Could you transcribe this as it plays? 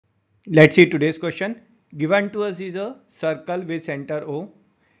Let's see today's question. Given to us is a circle with center O.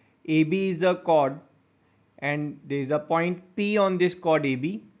 AB is a chord and there is a point P on this chord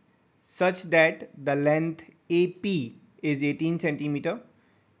AB such that the length AP is 18 centimeter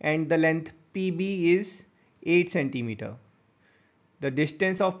and the length PB is 8 centimeter. The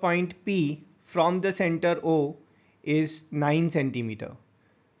distance of point P from the center O is 9 centimeter.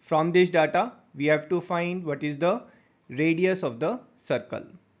 From this data, we have to find what is the radius of the circle.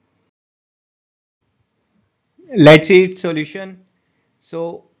 Let's see its solution.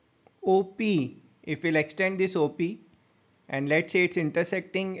 So OP, if we'll extend this OP and let's say it's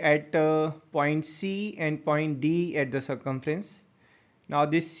intersecting at point C and point D at the circumference. Now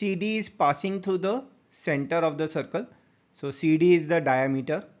this CD is passing through the center of the circle. So CD is the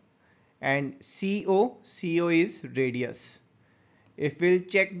diameter and CO is radius. If we'll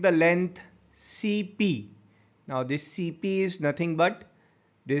check the length CP, now this CP is nothing but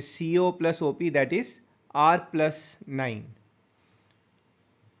this CO plus OP, that is R plus 9,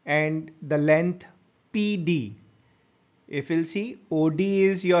 and the length PD, if we'll see OD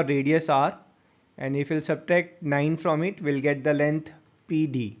is your radius R and if we'll subtract 9 from it we'll get the length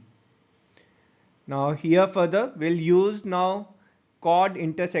PD. Now here further we'll use now chord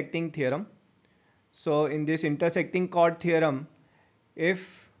intersecting theorem. So in this intersecting chord theorem,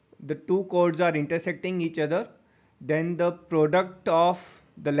 if the two chords are intersecting each other, then the product of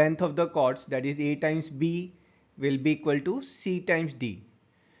the length of the chords, that is A times B, will be equal to C times D.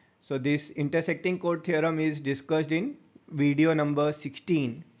 So this intersecting chord theorem is discussed in video number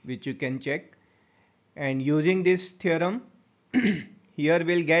 16, which you can check. And using this theorem, here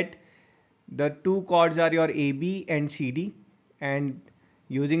we'll get the two chords are your AB and CD, and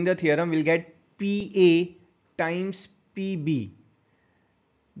using the theorem we'll get PA times PB,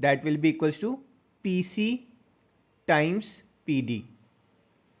 that will be equals to PC times PD.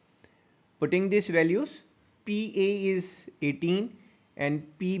 Putting these values, PA is 18 and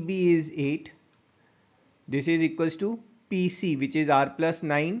PB is 8. This is equals to PC, which is R plus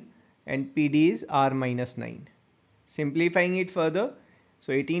 9, and PD is R minus 9. Simplifying it further,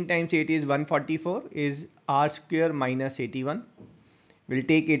 so 18 times 8 is 144, is R square minus 81. We'll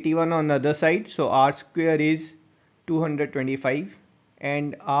take 81 on the other side, so R square is 225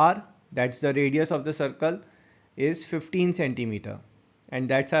 and R, that's the radius of the circle, is 15 centimeter, and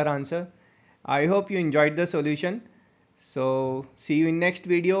that's our answer. I hope you enjoyed the solution. So see you in next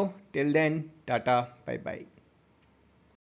video. Till then, tata, bye bye.